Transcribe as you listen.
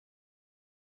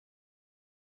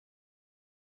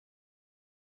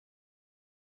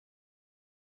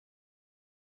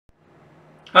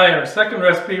Hi, our second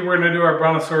recipe, we're going to do our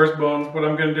brontosaurus bones. What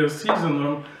I'm going to do is season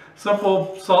them.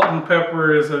 Simple salt and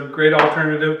pepper is a great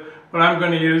alternative. What I'm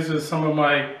going to use is some of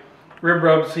my rib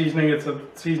rub seasoning. It's a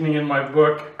seasoning in my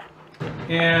book.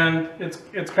 And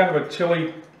it's kind of a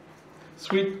chili,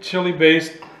 sweet chili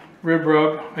based rib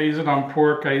rub. I use it on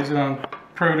pork, I use it on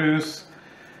produce,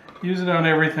 use it on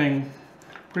everything.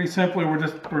 Pretty simply, we're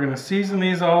going to season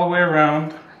these all the way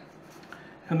around.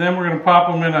 And then we're going to pop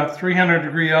them in a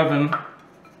 300-degree oven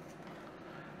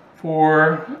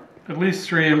for at least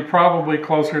 3 and probably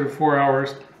closer to 4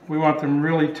 hours. We want them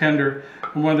really tender.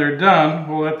 And when they're done,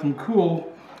 we'll let them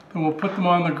cool, and we'll put them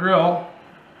on the grill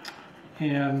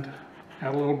and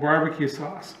add a little barbecue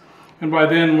sauce. And by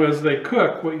then, as they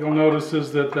cook, what you'll notice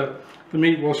is that the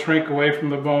meat will shrink away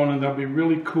from the bone and they'll be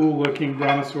really cool looking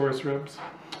brontosaurus ribs.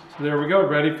 So there we go,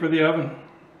 ready for the oven.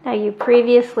 Now, you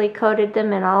previously coated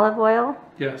them in olive oil?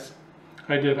 Yes,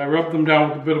 I did. I rubbed them down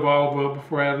with a bit of olive oil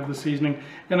before I added the seasoning,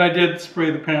 and I did spray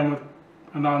the pan with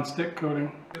a non-stick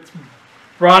coating. It's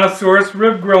brontosaurus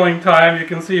rib grilling time. You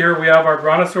can see here we have our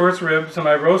brontosaurus ribs, and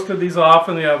I roasted these off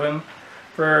in the oven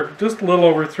for just a little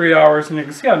over 3 hours, and you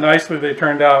can see how nicely they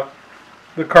turned out.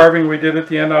 The carving we did at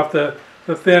the end off the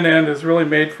thin end is really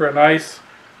made for a nice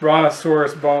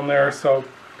brontosaurus bone there. So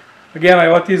again, I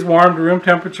let these warm to room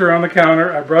temperature on the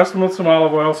counter. I brushed them with some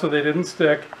olive oil so they didn't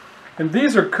stick. And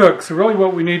these are cooked, so really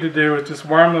what we need to do is just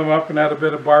warm them up and add a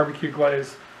bit of barbecue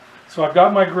glaze. So I've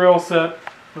got my grill set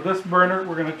with this burner.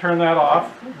 We're going to turn that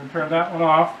off. We're going to turn that one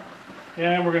off.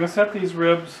 And we're going to set these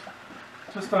ribs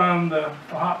just on the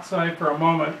hot side for a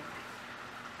moment.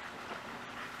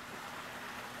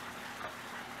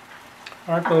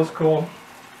 Aren't those cool?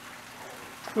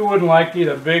 Who wouldn't like to eat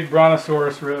a big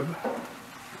brontosaurus rib?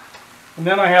 And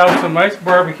then I have some nice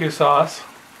barbecue sauce.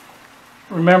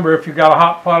 Remember, if you've got a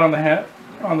hot pot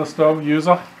on the stove, use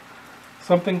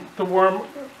something to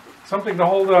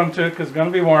hold on to because it's going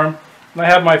to be warm. And I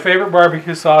have my favorite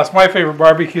barbecue sauce. My favorite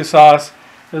barbecue sauce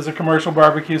is a commercial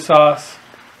barbecue sauce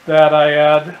that I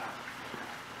add.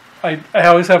 I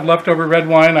always have leftover red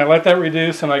wine. I let that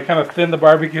reduce, and I kind of thin the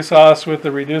barbecue sauce with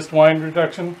the reduced wine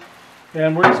reduction.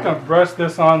 And we're just going to brush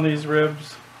this on these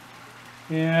ribs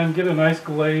and get a nice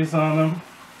glaze on them.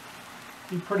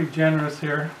 Be pretty generous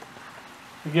here.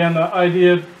 Again, the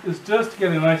idea is just to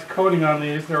get a nice coating on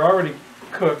these. They're already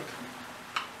cooked.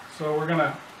 So we're going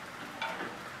to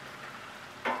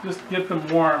just get them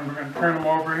warm. We're going to turn them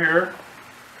over here.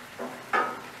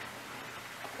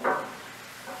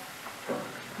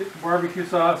 Get the barbecue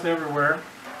sauce everywhere.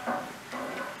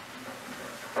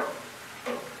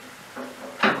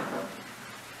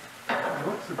 They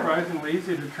look surprisingly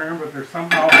easy to turn, but they're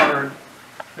somehow hard.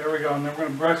 There we go. And then we're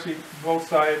going to brush both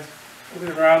sides. Get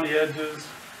it around the edges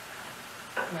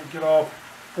and get all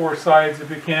 4 sides if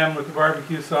you can with the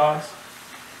barbecue sauce.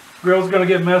 Grill's going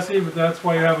to get messy, but that's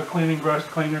why you have a cleaning brush to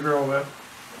clean your grill with.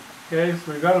 Okay,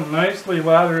 so we've got them nicely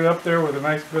lathered up there with a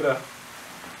nice bit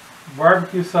of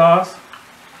barbecue sauce.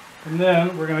 And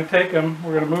then we're going to take them,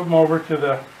 we're going to move them over to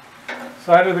the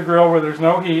side of the grill where there's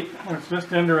no heat, where it's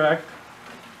just indirect.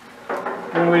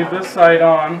 We're going to leave this side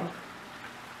on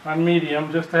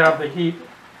medium just to have the heat.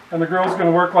 And the grill's going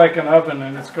to work like an oven,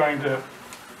 and it's going to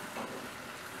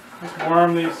just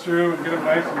warm these through and get them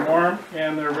nice and warm,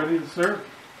 and they're ready to serve.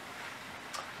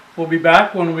 We'll be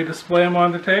back when we display them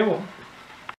on the table.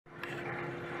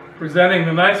 Presenting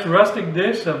the nice rustic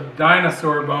dish of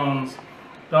dinosaur bones.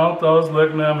 Don't those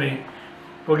look nummy?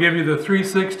 We'll give you the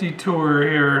 360 tour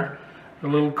here. A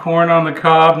little corn on the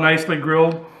cob, nicely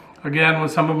grilled. Again,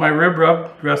 with some of my rib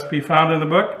rub, recipe found in the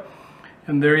book.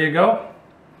 And there you go.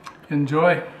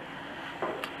 Enjoy.